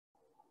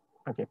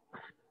Okay.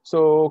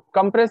 So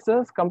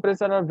compressor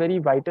are very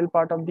vital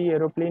part of the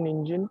aeroplane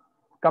engine.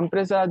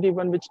 Compressor are the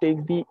one which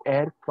takes the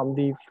air from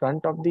the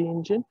front of the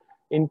engine,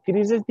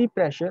 increases the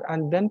pressure,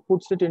 and then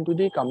puts it into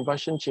the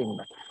combustion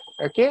chamber.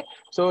 Okay,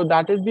 so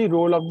that is the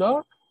role of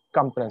the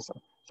compressor.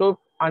 So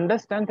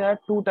understand there are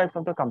two types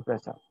of the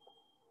compressor: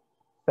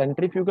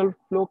 centrifugal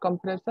flow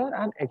compressor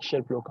and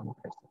axial flow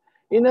compressor.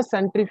 In a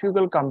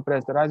centrifugal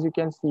compressor, as you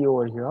can see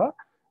over here,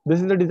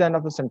 this is the design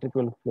of a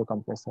centrifugal flow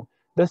compressor.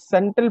 The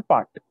central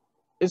part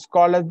is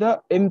called as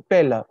the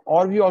impeller,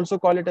 or we also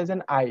call it as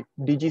an eye.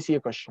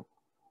 DGCA question.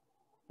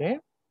 Okay,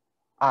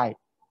 eye.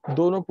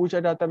 दोनों पूछा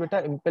जाता है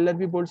बेटा, impeller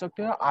भी बोल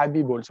सकते हो, eye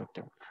भी बोल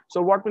सकते हो.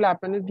 So what will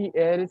happen is the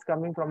air is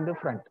coming from the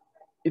front.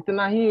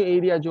 इतना ही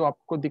एरिया जो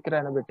आपको दिख रहा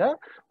है ना बेटा,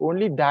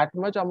 only that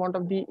much amount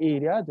of the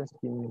area, just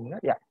give me a minute,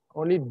 yeah,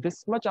 only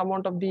this much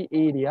amount of the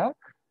area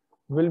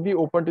will be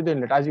open to the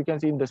inlet, as you can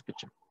see in this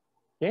picture.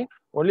 Okay,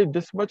 only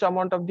this much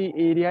amount of the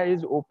area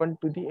is open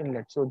to the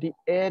inlet, so the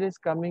air is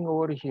coming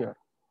over here.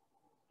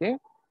 Okay,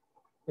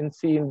 and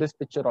see in this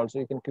picture also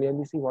you can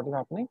clearly see what is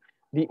happening.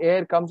 The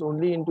air comes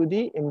only into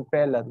the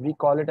impeller, we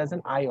call it as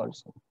an eye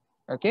also.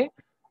 Okay,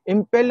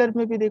 impeller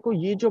में भी देखो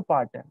ये जो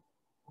part है,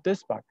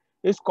 this part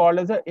is called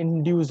as an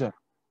inducer,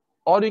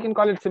 or you can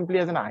call it simply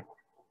as an eye.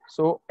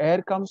 So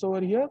air comes over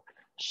here.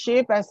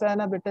 Shape ऐसा है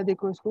ना बेटा,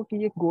 देखो इसको कि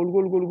ये गोल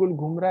गोल गोल गोल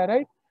घूम रहा है,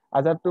 right?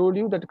 As I've told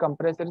you that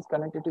compressor is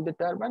connected to the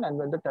turbine, and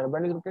when the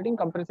turbine is rotating,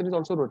 compressor is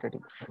also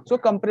rotating. So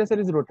compressor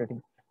is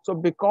rotating. So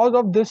because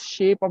of this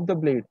shape of the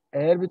blade,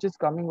 air which is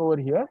coming over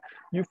here,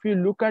 if you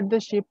look at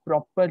the shape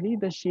properly,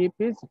 the shape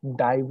is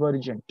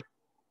divergent.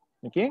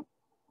 Okay.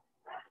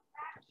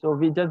 So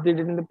we just did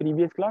it in the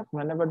previous class.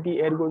 Whenever the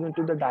air goes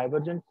into the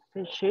divergent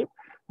shape,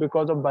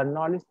 because of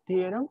Bernoulli's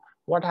theorem,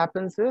 what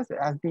happens is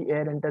as the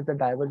air enters the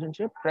divergent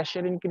shape,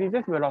 pressure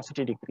increases,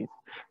 velocity decreases.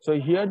 So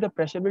here the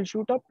pressure will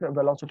shoot up,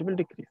 velocity will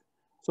decrease.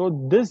 So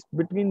this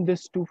between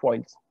these two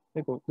foils,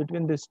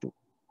 between these two,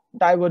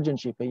 divergent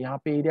shape है. यहाँ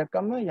पे area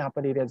कम है, यहाँ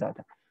पर area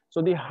ज़्यादा.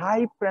 So the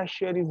high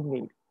pressure is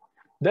made.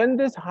 Then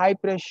this high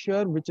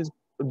pressure, which is,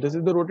 this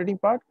is the rotating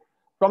part.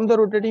 From the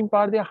rotating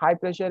part, the high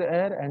pressure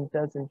air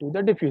enters into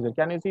the diffuser.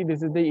 Can you see?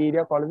 This is the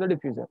area called as the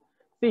diffuser.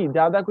 See,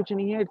 ज़्यादा कुछ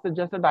नहीं है. It's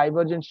just a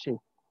divergent shape.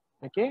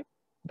 Okay,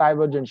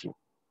 divergent shape.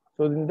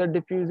 So in the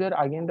diffuser,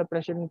 again the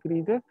pressure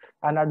increases,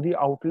 and at the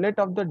outlet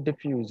of the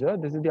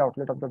diffuser, this is the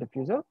outlet of the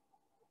diffuser,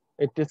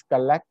 it is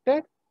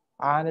collected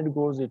and it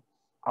goes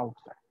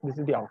outside. This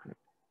is the outlet.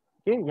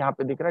 Okay, यहाँ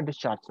पे दिख रहा है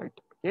discharge site.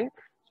 Okay,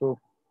 so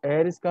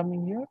air is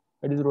coming here.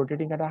 It is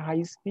rotating at a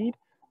high speed.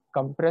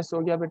 Compress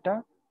हो गया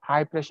बेटा.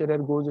 High pressure air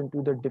goes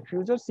into the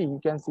diffuser. See, you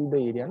can see the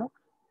area. No,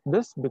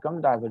 this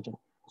becomes divergent.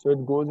 So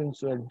it goes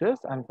inside this,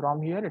 and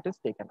from here it is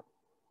taken.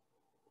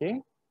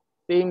 Okay,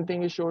 same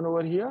thing is shown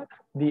over here.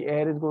 The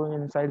air is going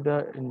inside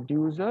the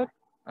inducer.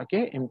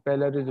 Okay,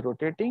 impeller is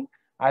rotating.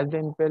 As the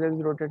impeller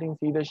is rotating,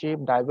 see the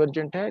shape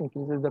divergent hai,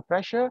 increases the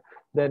pressure.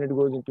 Then it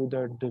goes into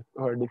the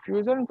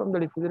diffuser, and from the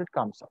diffuser it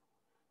comes up.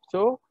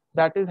 So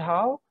that is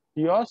how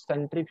your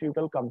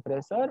centrifugal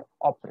compressor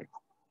operates.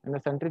 In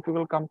a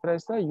centrifugal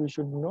compressor, you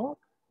should know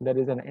there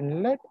is an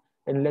inlet.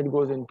 Inlet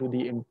goes into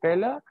the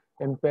impeller.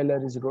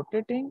 Impeller is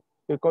rotating,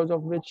 because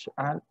of which,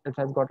 and it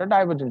has got a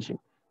divergent shape.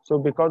 So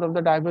because of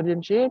the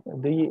divergent shape,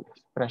 the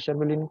pressure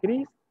will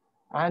increase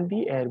and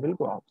the air will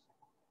go out.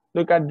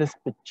 Look at this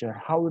picture,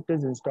 how it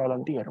is installed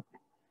on the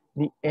aeroplane.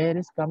 The air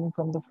is coming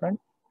from the front.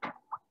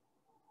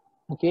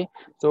 Okay,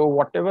 so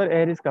whatever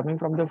air is coming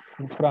from the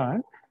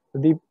front,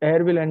 the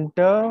air will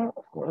enter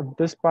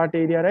this part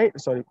area, right?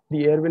 Sorry,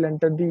 the air will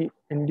enter the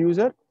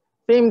inducer.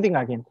 Same thing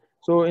again.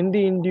 So in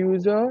the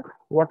inducer,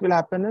 what will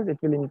happen is it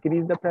will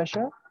increase the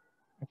pressure.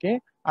 Okay,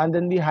 and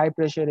then the high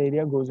pressure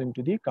area goes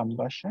into the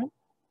combustion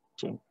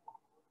chamber.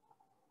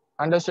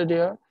 Understood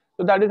here?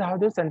 So that is how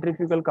the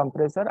centrifugal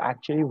compressor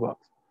actually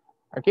works.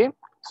 Okay,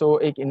 so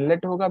एक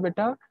inlet होगा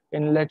बेटा,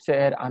 inlet से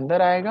air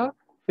अंदर आएगा,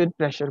 फिर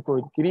pressure को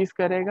increase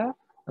करेगा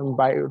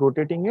by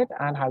rotating it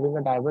and having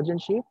a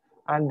divergent shape,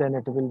 and then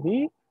it will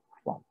be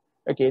formed.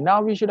 Okay,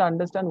 now we should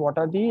understand what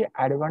are the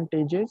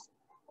advantages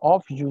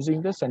of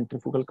using the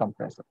centrifugal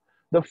compressor.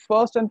 The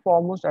first and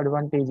foremost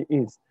advantage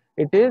is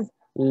it is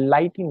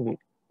light in weight.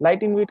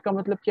 Light in weight का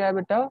मतलब क्या है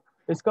बेटा?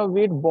 इसका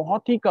weight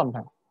बहुत ही कम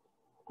है.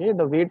 Okay,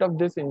 the weight of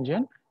this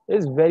engine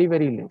is very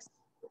less.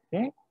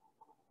 Okay,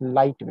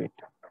 lightweight.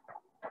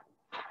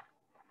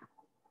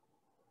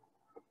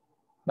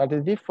 That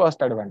is the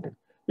first advantage.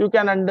 You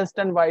can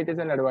understand why it is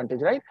an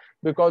advantage, right?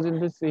 Because in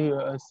this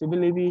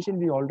civil aviation,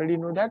 we already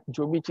know that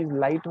जो भी चीज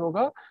light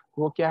होगा,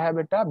 वो क्या है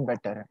बेटा?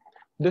 Better है.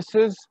 This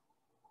is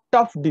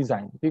tough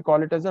design. We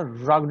call it as a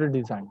rugged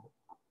design.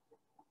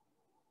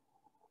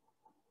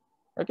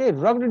 Okay,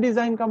 rugged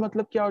design का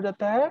मतलब क्या हो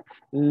जाता है?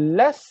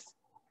 Less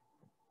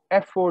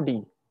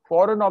FOD.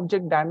 Foreign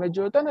object damage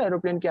जो होता है ना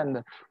एरोप्लेन के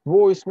अंदर,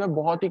 वो इसमें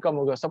बहुत ही कम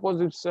होगा.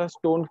 Suppose it's a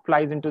stone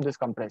flies into this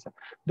compressor,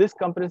 this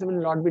compressor will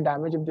not be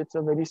damage if it's a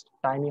very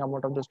tiny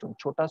amount of the stone.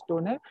 छोटा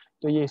स्टोन है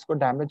तो ये इसको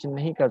डैमेज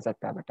नहीं कर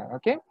सकता बेटा.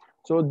 Okay,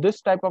 so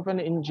this type of N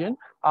engine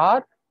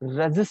are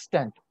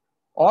resistant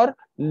or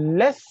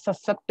less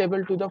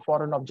susceptible to the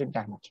foreign object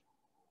damage.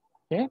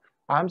 Okay,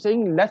 I am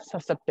saying less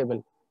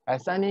susceptible.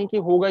 ऐसा नहीं कि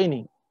होगा ही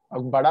नहीं,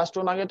 अब बड़ा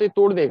स्टोन आ गया तो ये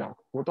तोड़ देगा,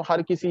 वो तो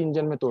हर किसी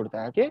इंजन में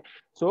तोड़ता है. Okay,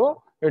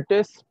 so it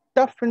is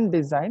tough in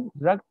design,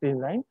 rugged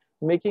design,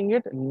 making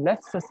it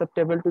less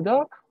susceptible to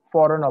the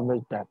foreign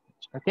object damage.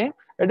 Okay,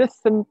 it is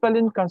simple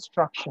in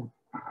construction,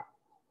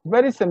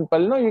 very simple.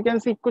 No, you can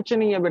see कुछ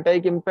नहीं है बेटा,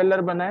 एक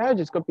impeller बनाया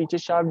जिसको पीछे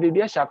shaft दे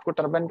दिया, shaft को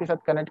टरबाइन के साथ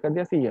कनेक्ट कर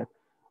दिया. सी हियर,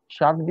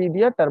 शाफ्ट दे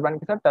दिया टरबाइन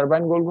के साथ,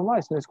 टरबाइन गोल घुमा,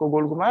 इसने इसको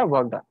गोल घुमाया,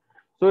 work done.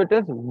 So it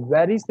is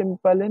very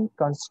simple in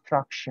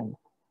construction.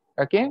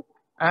 Okay,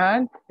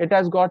 and it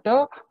has got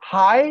a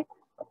high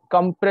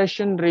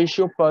compression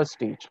ratio per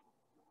stage.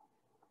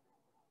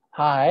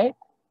 High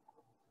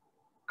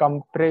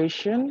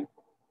compression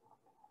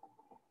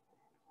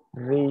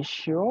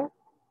ratio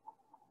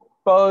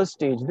per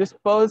stage. This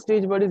per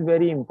stage word is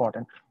very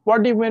important.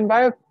 What do you mean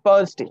by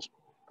per stage?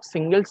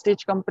 Single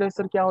stage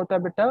compressor क्या होता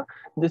है बेटा,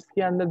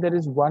 जिसके अंदर there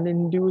is one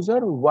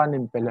inducer, one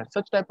impeller.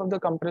 Such type of the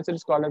compressor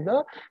is called as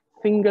the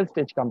single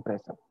stage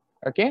compressor.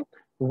 Okay,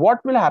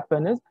 what will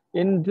happen is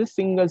in this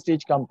single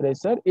stage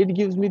compressor, it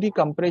gives me the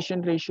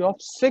compression ratio of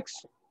 6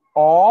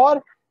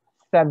 or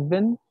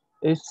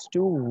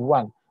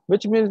 7:1,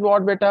 which means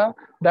what beta,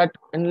 that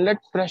inlet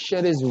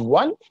pressure is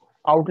 1,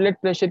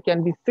 outlet pressure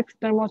can be 6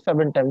 times or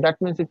 7 times.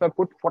 That means if I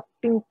put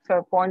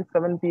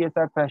 14.7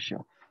 psi pressure,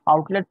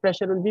 outlet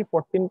pressure will be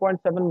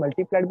 14.7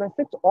 multiplied by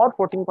 6 or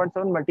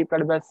 14.7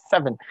 multiplied by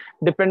 7,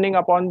 depending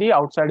upon the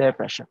outside air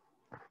pressure.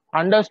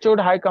 Understood?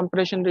 High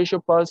compression ratio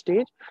per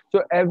stage.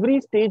 So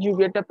every stage you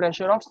get a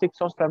pressure of 6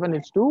 or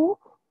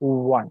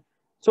 7:1.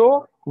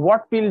 So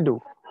what we'll do,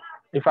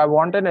 if I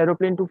want an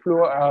aeroplane to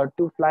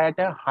fly at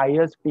a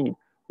higher speed,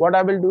 what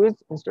I will do is,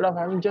 instead of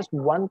having just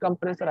one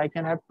compressor, I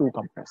can have two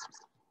compressors.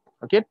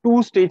 Okay,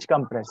 two stage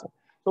compressor.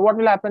 So what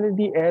will happen is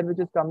the air which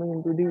is coming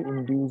into the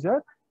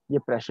inducer, ये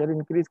pressure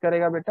increase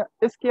करेगा बेटा,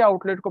 इसके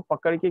outlet को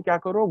पकड़ के क्या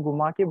करो,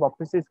 घुमा के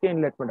वापस इसके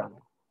इनलेट में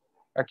डालो.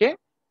 Okay,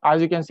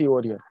 as you can see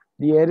over here,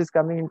 the air is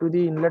coming into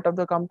the inlet of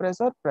the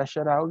compressor,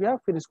 pressure आ गया,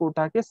 फिर इसको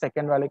उठा के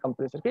सेकंड वाले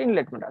कंप्रेसर के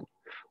इनलेट में डालो.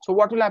 So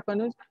what will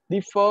happen is,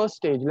 the first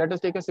stage, let us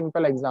take a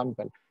simple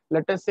example.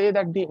 Let us say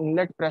that the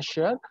inlet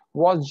pressure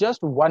was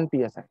just 1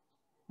 psi.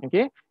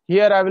 Okay,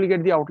 here I will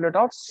get the outlet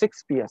of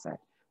 6 psi.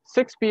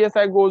 6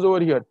 psi goes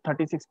over here,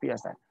 36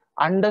 psi.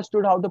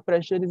 Understood how the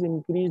pressure is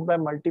increased by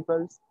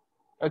multiples?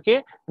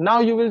 Okay, now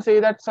you will say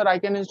that sir, I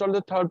can install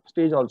the third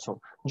stage also,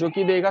 जो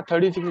कि देगा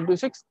 36 into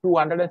 6,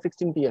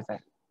 216 psi.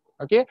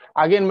 Okay,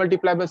 again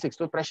multiply by 6,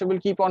 so pressure will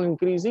keep on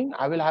increasing.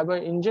 I will have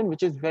an engine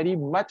which is very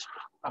much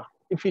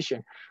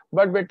efficient,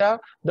 but beta,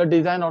 the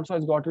design also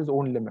has got its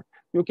own limit.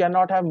 You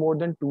cannot have more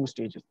than 2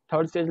 stages.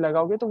 Third stage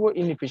लगाओगे तो वो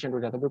inefficient हो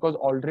जाता है, because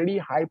already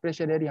high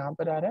pressure air यहाँ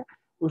पर आ रहा है,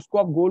 उसको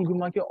आप गोल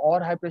घुमा के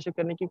और high pressure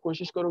करने की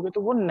कोशिश करोगे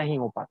तो वो नहीं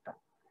हो पाता.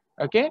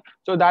 Okay,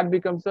 so that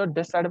becomes a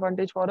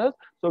disadvantage for us.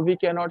 So we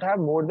cannot have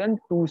more than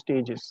 2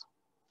 stages.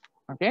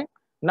 Okay,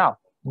 now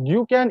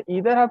you can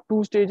either have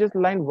 2 stages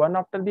lined one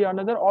after the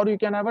another, or you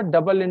can have a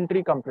double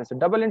entry compressor.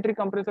 Double entry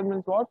compressor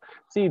means what?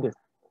 See this,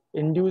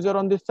 inducer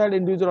on this side,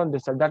 inducer on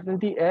this side. That means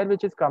the air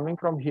which is coming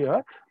from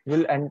here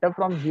will enter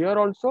from here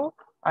also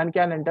and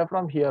can enter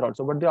from here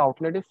also, but the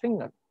outlet is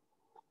single.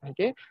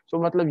 Okay, so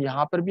मतलब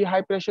यहाँ पर भी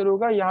high pressure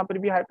होगा, यहाँ पर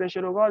भी high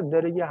pressure होगा, और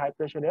इधर ये high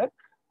pressure air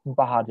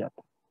बाहर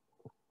जाता है.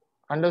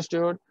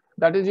 Understood?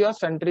 That is your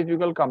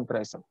centrifugal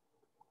compressor.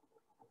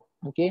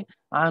 Okay,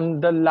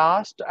 and the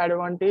last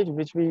advantage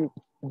which we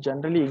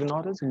generally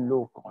ignore is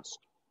low cost.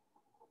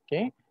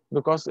 Okay,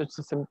 because it's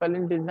simple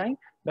in design,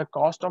 the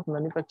cost of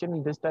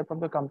manufacturing this type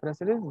of the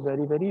compressor is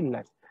very, very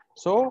less.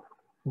 So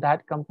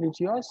that completes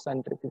your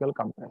centrifugal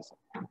compressor.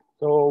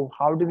 So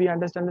how do we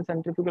understand the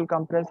centrifugal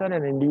compressor?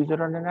 An inducer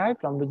on an eye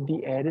from which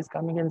the air is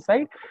coming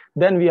inside.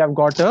 Then we have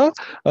got a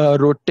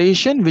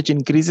rotation which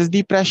increases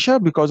the pressure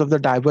because of the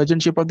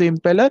divergent shape of the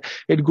impeller.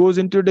 It goes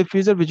into a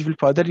diffuser which will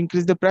further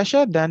increase the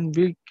pressure. Then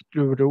we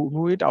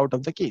remove it out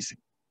of the casing.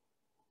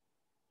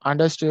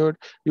 Understood?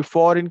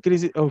 For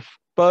increase of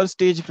per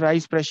stage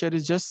rise pressure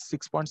is just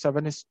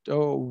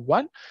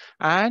 6.7:1,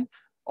 and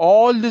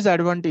all these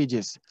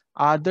advantages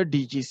are the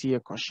DGCA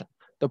question.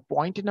 The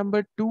point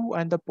number 2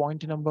 and the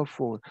point number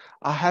 4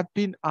 I have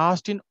been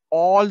asked in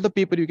all the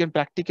paper. You can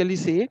practically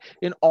say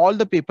in all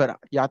the paper,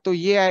 या तो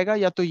ये आएगा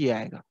या तो ये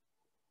आएगा.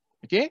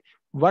 Okay,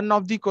 one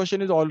of the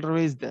question is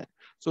always there.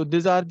 So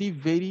these are the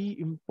very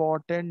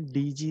important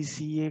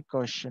DGCA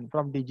question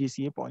from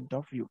DGCA point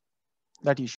of view that you should